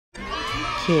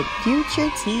Kid Future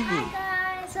TV.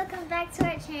 Hi guys, welcome back to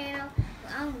our channel.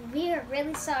 We are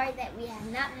really sorry that we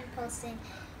have not been posting.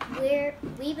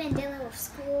 We've been dealing with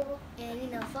school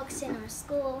and focusing on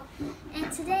school.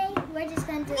 And today we're just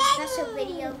gonna do a special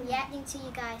video reacting to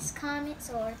you guys'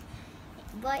 comments or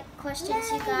what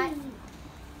questions you got.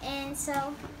 And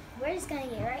so we're just gonna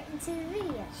get right into the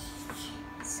video.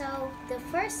 So the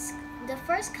first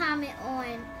comment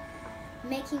on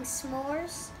making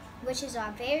s'mores, which is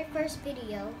our very first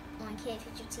video on Kid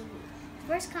Future TV. The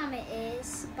first comment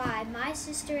is by my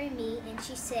sister and me, and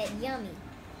she said yummy.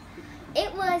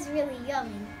 It was really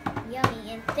yummy,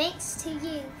 and thanks to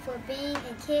you for being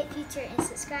in Kid Future and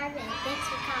subscribing, and thanks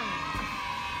for commenting.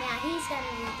 Now he's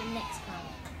gonna read the next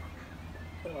comment.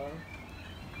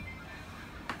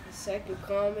 The second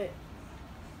comment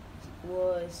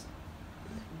was,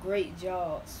 great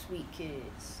job, sweet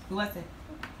kids. Who was it?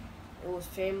 It was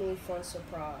Family Fun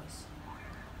Surprise.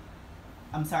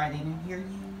 I'm sorry, they didn't hear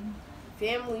you.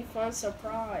 Family Fun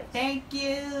Surprise. Thank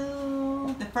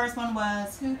you. The first one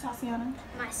was who, Tatiana?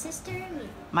 My sister and me.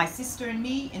 My sister and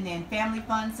me, and then Family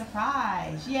Fun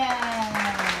Surprise. Yay!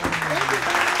 Thank you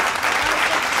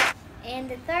guys. And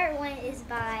the third one is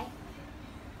by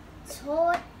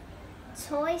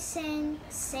Toys and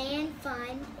Sand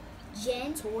Fun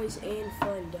Jen. Toys and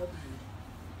Fun W.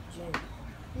 Jen.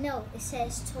 No, it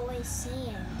says Toys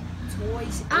Sand.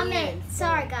 Toys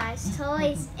Sorry guys,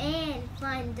 Toys and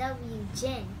Fun W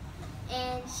Jen.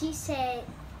 And she said,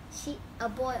 a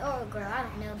boy or a girl, I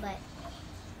don't know, but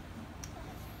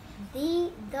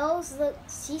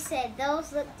she said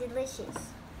those look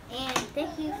delicious. And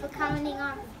thank you for commenting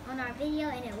on our video,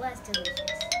 and it was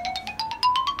delicious.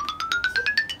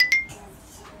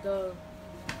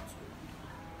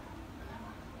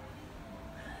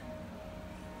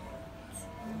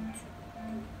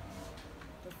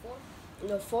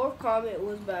 The fourth comment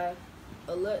was by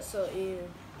Alexa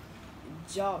and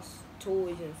Josh,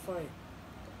 Toys and Fun.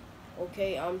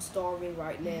 Okay, I'm starving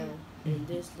right now, and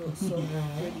this looks so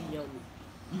pretty yummy.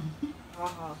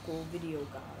 Haha, cool video,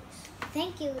 guys.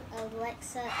 Thank you,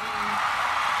 Alexa and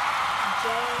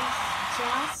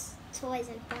Josh, Toys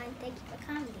and Fun. Thank you for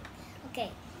commenting.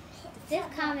 Okay, the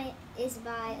fifth comment is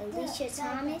by Alicia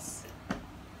Thomas,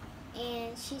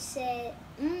 and she said,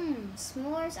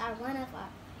 s'mores are one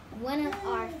of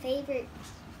our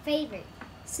favorite,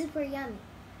 super yummy.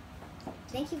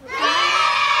 Thank you for Yay!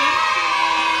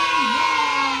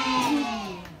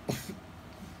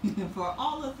 For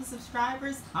all of the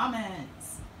subscribers'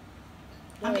 comments.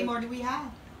 How many more do we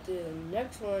have? The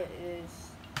next one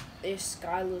is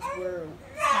Skylar's World.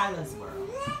 Skylar's World.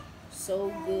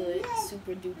 So good,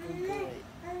 super duper good.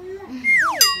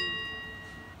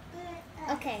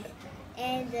 Okay,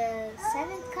 and the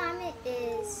seventh comment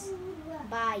is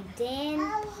by Dan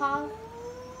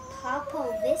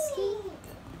Popovitsky.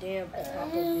 Dan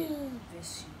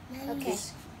Popovitsky.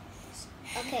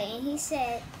 Okay, and he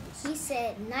said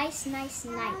nice.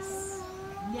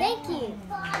 Thank you.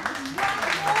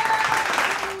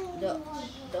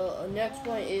 The next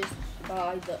one is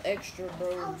by the Extra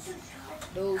Bros.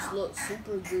 Those look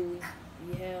super gooey.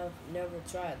 We have never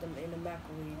tried them in the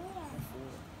microwave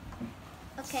before.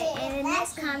 Okay, and the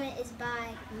next comment is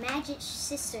by Magic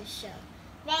Sister Show.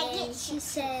 And she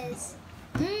says,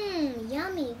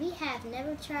 yummy. We have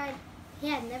never tried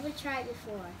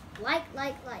before. Like.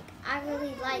 I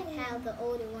really like how the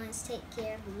older ones take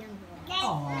care of the younger ones.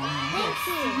 Aww, Thank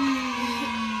you.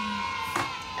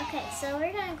 Okay, so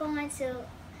we're gonna go on to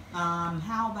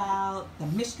how about the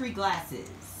mystery glasses?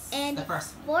 And the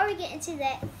first one. Before we get into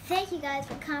that, thank you guys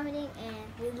for commenting, and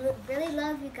we really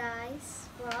love you guys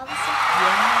for all the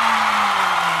support.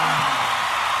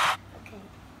 Yeah. Okay,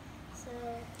 so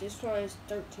this one is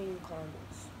 13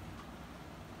 comments.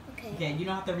 Okay. Yeah, you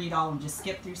don't have to read all of them. Just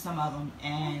skip through some of them.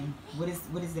 And what is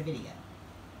the video?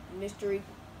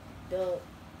 The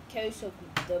case of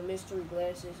the mystery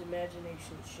glasses,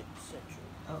 Imagination Central.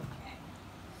 Okay.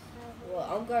 Well,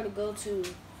 I'm gonna go to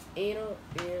Anna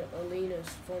and Alina's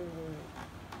Fun Room.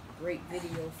 Great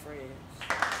video, friends.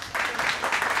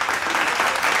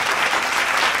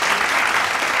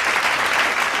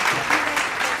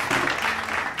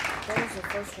 That was the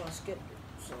first one I skipped it,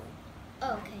 so.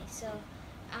 Oh, okay, so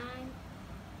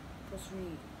Let's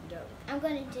read that one. I'm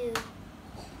gonna do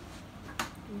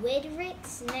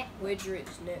Widrix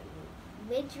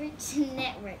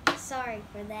Network. Sorry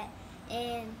for that.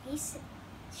 And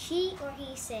she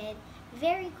said,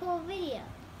 very cool video.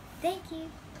 Thank you.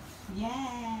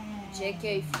 Yay.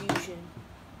 JK Fusion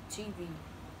TV.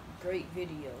 Great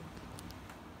video.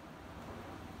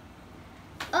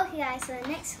 Okay guys, so the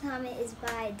next comment is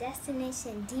by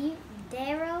Destination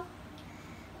Darrow.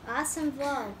 Awesome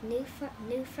vlog,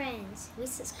 new friends. We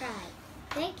subscribe.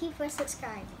 Thank you for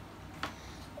subscribing.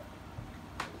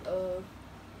 The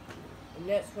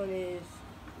next one is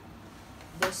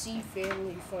the C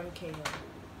Family Fun Cam.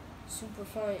 Super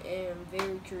fun and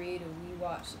very creative. We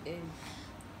watch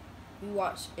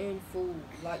in full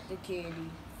like the candy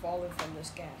falling from the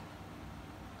sky.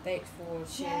 Thanks for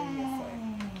sharing your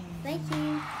fun. Thank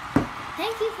you.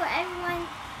 Thank you for everyone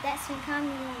that's been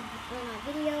commenting on our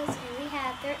videos, and we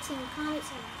have 13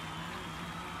 comments.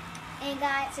 And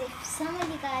guys, if some of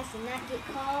you guys did not get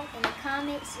called in the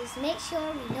comments, just make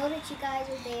sure we know that you guys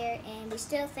are there, and we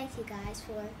still thank you guys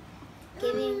for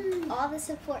giving all the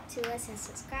support to us and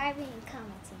subscribing and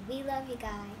commenting. We love you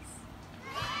guys.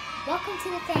 Welcome to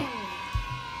the family.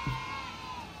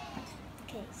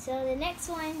 Okay, so the next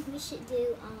one we should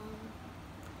do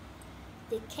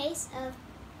the Case of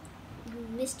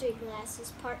Mystery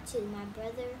Glasses Part 2. My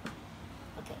brother.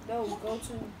 Okay. No, go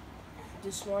to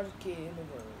the smartest kid in the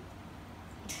world.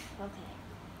 Okay.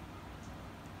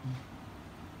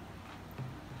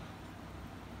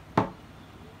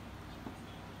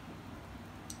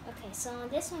 Okay, so on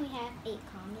this one we have 8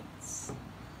 comments,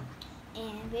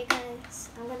 and I'm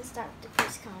gonna start with the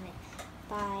first comment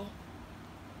by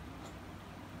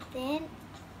Then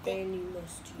You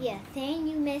Missed TV. Yeah, Then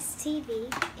You Missed TV,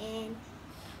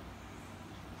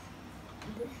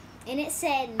 and it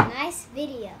said nice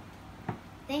video.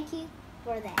 Thank you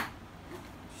for that.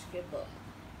 Skip up.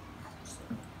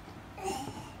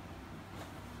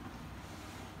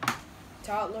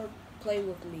 Toddler, play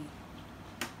with me.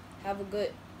 Have a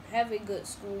good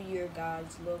school year,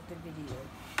 guys. Love the video.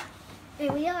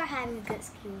 And we are having a good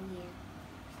school year.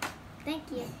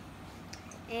 Thank you.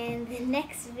 And the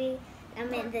next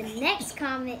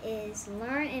comment is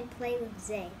learn and play with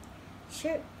Zay.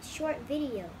 Short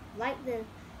video, like the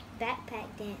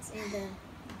backpack dance in the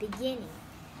beginning.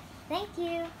 Thank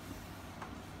you.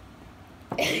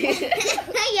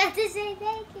 You have to say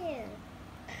thank you.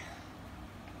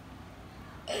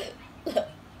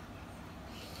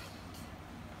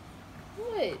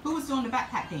 What? Who was doing the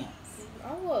backpack dance?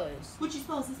 I was. What you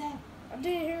supposed to say? I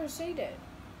didn't hear her say that.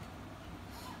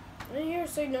 I didn't hear her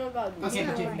say nothing about this. Okay,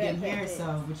 but if you didn't hear, Backpack so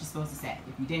dance. what you supposed to say?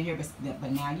 If you didn't hear,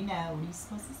 but now you know, what are you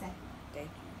supposed to say? Thank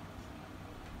you.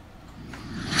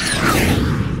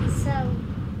 So,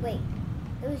 wait,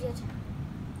 it was your turn.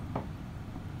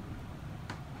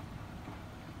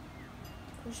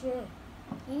 Which one?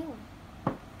 Anyone.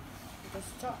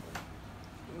 Let's talk.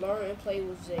 Learn and play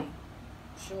with Zay.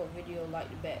 Short video like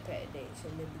the backpack dance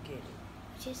in the beginning.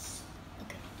 Just,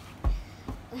 okay.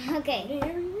 I Okay, didn't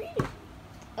hear you read it.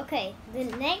 okay, the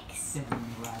next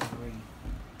Sibling rivalry.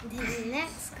 The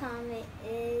next comment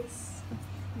is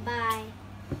by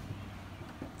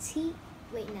TT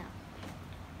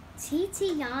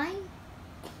Yine.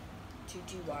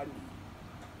 TTY me.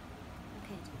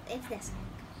 Okay, if that's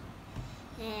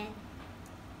not. And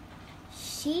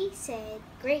she said,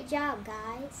 "Great job,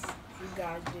 guys." You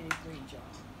guys did a great job.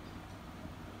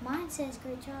 Mine says,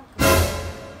 "Great job, guys."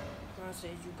 Mine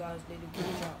says you guys did a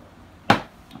good job.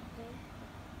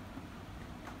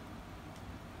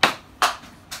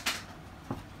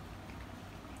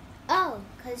 Oh,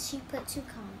 because she put 2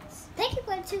 comments. Thank you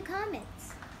for the 2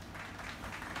 comments.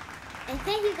 And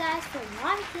thank you guys for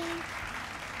liking.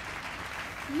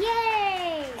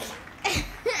 Yay!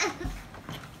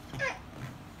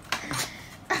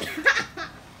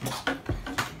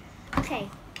 Okay,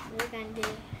 we're going to do...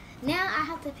 Now I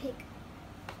have to pick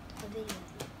a video.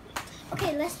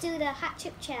 Okay, let's do the hot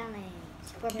chip challenge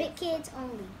for big kids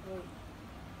only. Wait.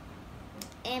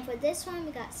 And for this one,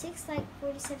 we got 6 likes,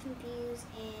 47 views,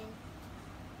 and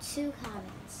 2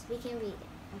 comments. We can read it.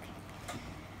 Okay.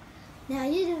 Now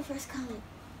you do the first comment.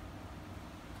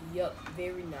 Yup,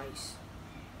 very nice.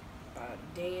 By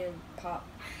Dan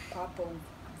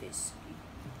Popovitsky.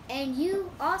 And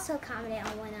you also commented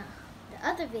on one of the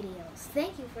other videos.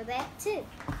 Thank you for that too.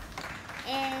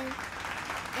 And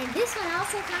this one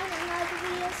also commented on other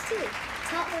videos too.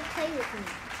 Talk or play with me.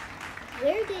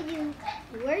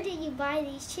 Where did you buy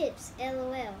these chips?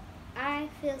 LOL. I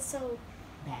feel so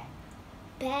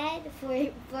bad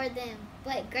for them.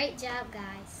 But great job,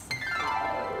 guys.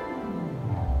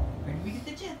 Where did we get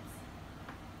the chips?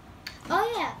 Oh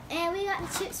yeah, and we got the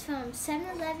chips from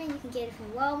 7-Eleven. You can get it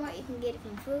from Walmart. You can get it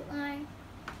from Food Line.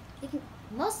 You can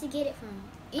mostly get it from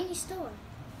any store,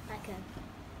 like a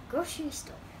grocery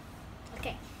store.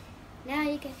 Okay, now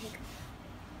you can pick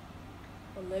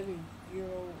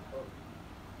 11-year-old.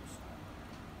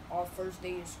 Our first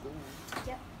day of school.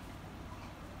 Yep.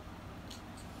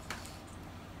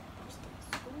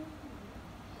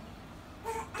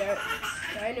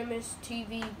 Dynamis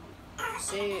TV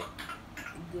said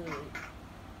good.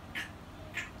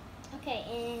 Okay,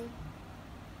 and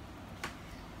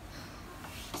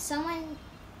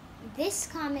this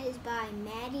comment is by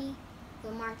Maddie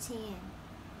Lamartine.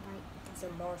 Right? It's a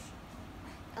Martian.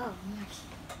 Oh, Martian.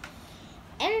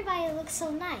 Everybody looks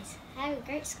so nice. Have a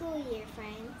great school year,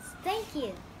 friends. Thank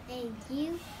you. And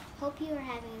you, hope you are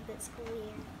having a good school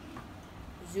year.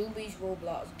 Zoobies,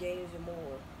 Roblox, games, and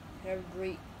more. Have a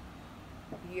great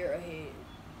year ahead.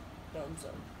 Thumbs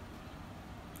up.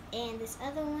 And this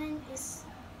other one is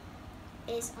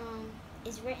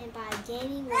written by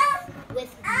Gaming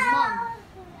with Mom.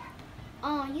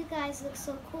 Oh, you guys look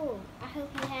so cool. I hope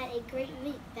you had a great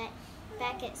week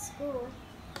back at school.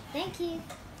 Thank you.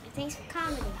 Thanks for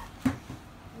commenting.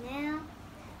 Now,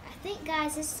 I think,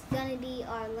 guys, this is gonna be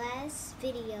our last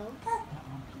video.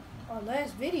 Our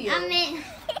last video? I meant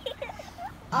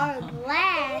our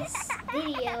last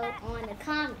video on the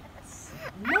comments.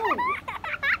 No.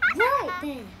 Right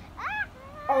then.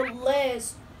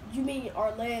 You mean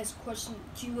our last question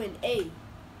Q&A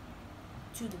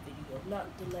to the video,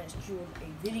 not the last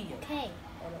Q&A video. Okay.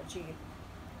 I'm not cheating.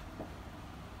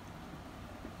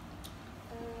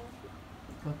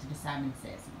 Go to the Simon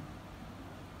Says one.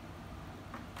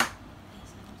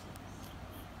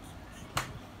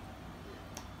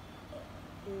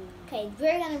 Okay,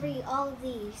 we're gonna read all of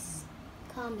these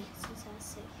comments since I was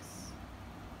 6.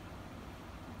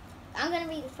 I'm gonna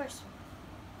read the first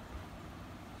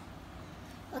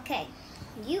one. Okay,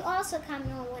 you also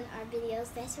comment on one of our videos.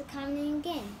 Thanks for commenting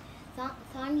again. Thought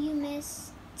you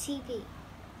miss TV.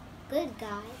 Good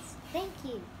guys, thank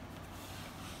you.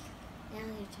 Now your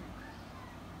turn.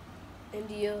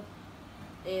 India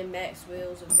and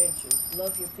Maxwell's Adventures.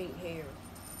 Love your pink hair.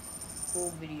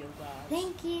 Full video, guys.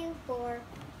 Thank you for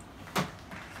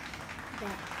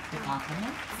that. The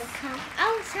compliment.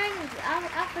 I was trying to.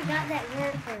 I forgot that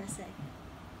word for a second.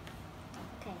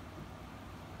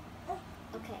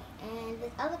 Okay, and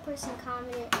this other person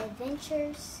commented,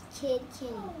 Adventures Kid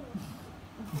Kenny.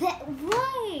 That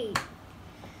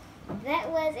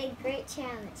was a great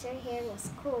challenge. Your hair was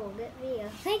cool. Good video.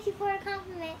 Thank you for a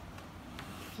compliment.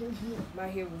 My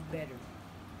hair was better.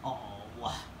 Oh.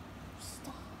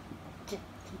 Stop.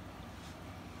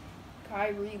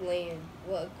 Kyrie Land.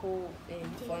 What a cool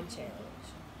and fun challenge.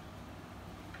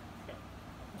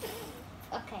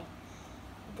 Okay.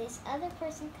 This other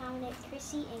person commented,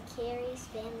 Chrissy and Carrie's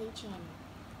family channel.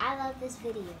 I love this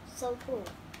video. So cool.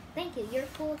 Thank you. You're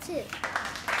cool too.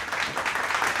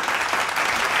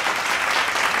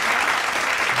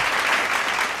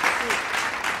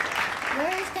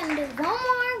 We're just going to do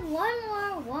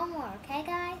one more. Okay,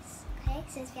 guys? Okay,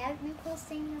 since we haven't been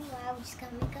posting in a while, we're just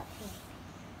going to make up for it.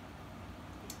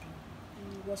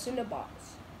 What's in the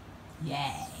box?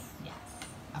 Yay. Yes.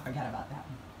 I forgot about that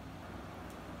one.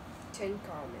 10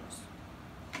 comments.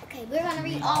 Okay, we're going to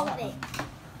read all of it.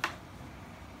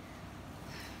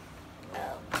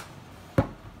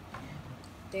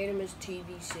 Datamus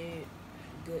TV said,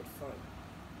 good fun.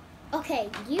 Okay,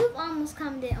 you've almost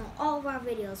commented on all of our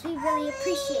videos. We really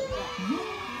appreciate that.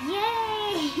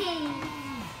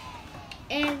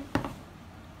 Yay! And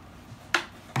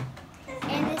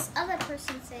this other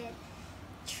person said,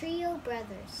 Trio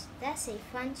Brothers. That's a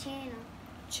fun channel.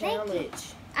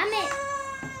 Challenge. I meant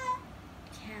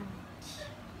challenge.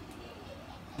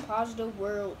 Positive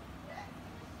World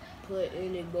put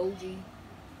an emoji,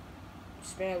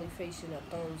 smiley face, and a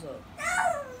thumbs up.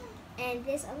 And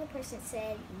this other person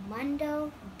said,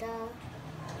 Mundo the.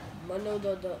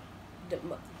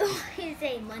 He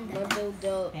said Mundo. Mundo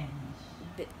the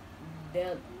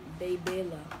Spanish.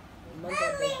 Bebela. Mundo de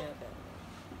Bebela.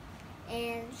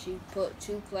 And She put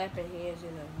 2 clapping hands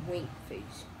and a wink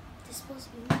face. this is supposed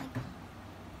to be my comment.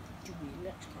 To be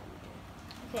next comment.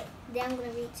 Okay, then I'm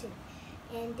gonna read 2.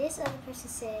 And this other person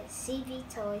said, CV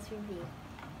Toys Review.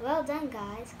 Well done,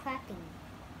 guys. Clapping.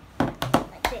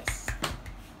 Like this.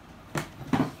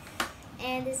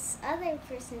 And this other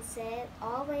person said,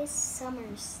 always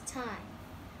summer's time.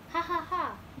 Ha ha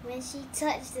ha. When she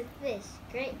touched the fish.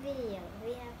 Great video.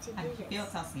 We have to How do did you feel,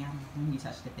 this. Tatiana, when you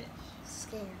touched the fish?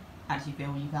 Scared. How did you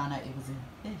feel when you found out it was a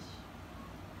fish?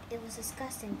 It was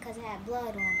disgusting because it had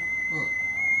blood on it. Look.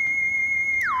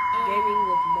 Gaming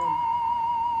with Mom.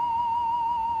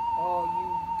 Oh, you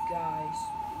guys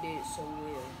did so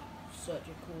well. Such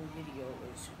a cool video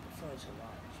and super fun to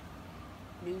watch.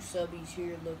 New subbies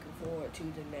here, looking forward to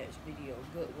the next video.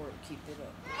 Good work, keep it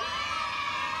up.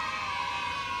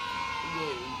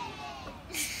 Yay.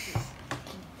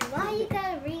 Why you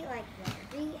gotta read like that?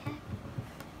 Read happy.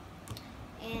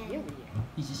 And Yeah.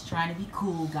 He's just trying to be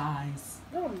cool, guys.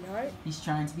 No, I'm not. He's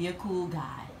trying to be a cool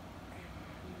guy.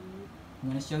 I'm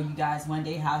going to show you guys one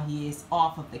day how he is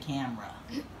off of the camera.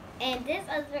 And this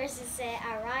other person said,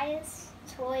 Arias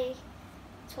Toy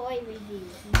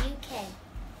Reviews, UK.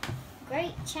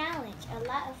 Great challenge, a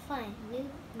lot of fun.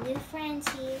 New friends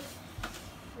here.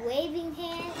 Waving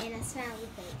hand and a smiley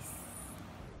face.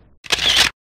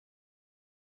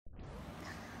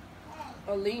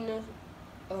 Elena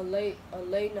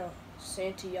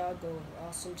Santiago,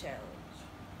 awesome challenge.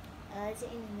 Is it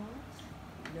anymore?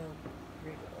 No,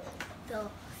 read it all. So,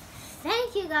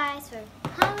 thank you guys for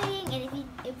coming. And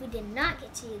if we did not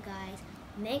get to you guys,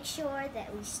 make sure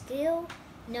that we still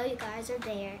know you guys are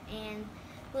there, and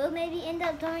we'll maybe end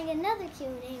up doing another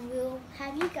Q&A and we'll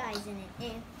have you guys in it.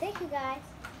 And thank you guys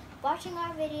for watching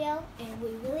our video, and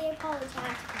we really apologize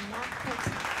for not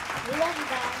posting. We love you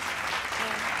guys,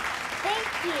 and thank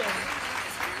you.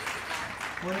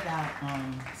 What about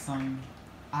some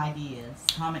ideas?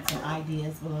 Comment some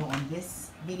ideas below on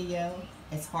this video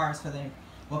as far as for the,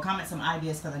 well, comment some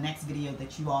ideas for the next video that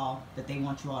they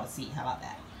want you all to see. How about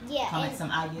that? Yeah. Comment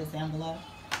some ideas down below.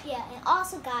 Yeah, and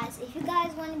also guys, if you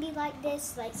guys want to be like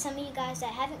this, like some of you guys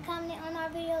that haven't commented on our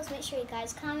videos, make sure you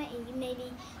guys comment, and you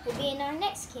maybe will be in our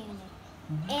next Q&A.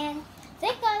 And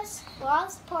thank you guys for all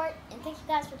the support, and thank you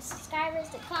guys for the subscribers,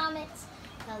 the comments,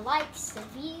 the likes, the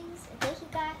views, and thank you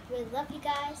guys. We love you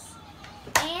guys.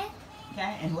 And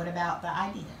okay, and what about the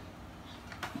idea?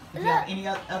 If you have any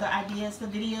other ideas for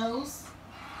videos,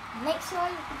 make sure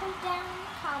you put it down in the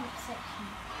comment section.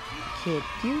 Kid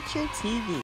Future TV.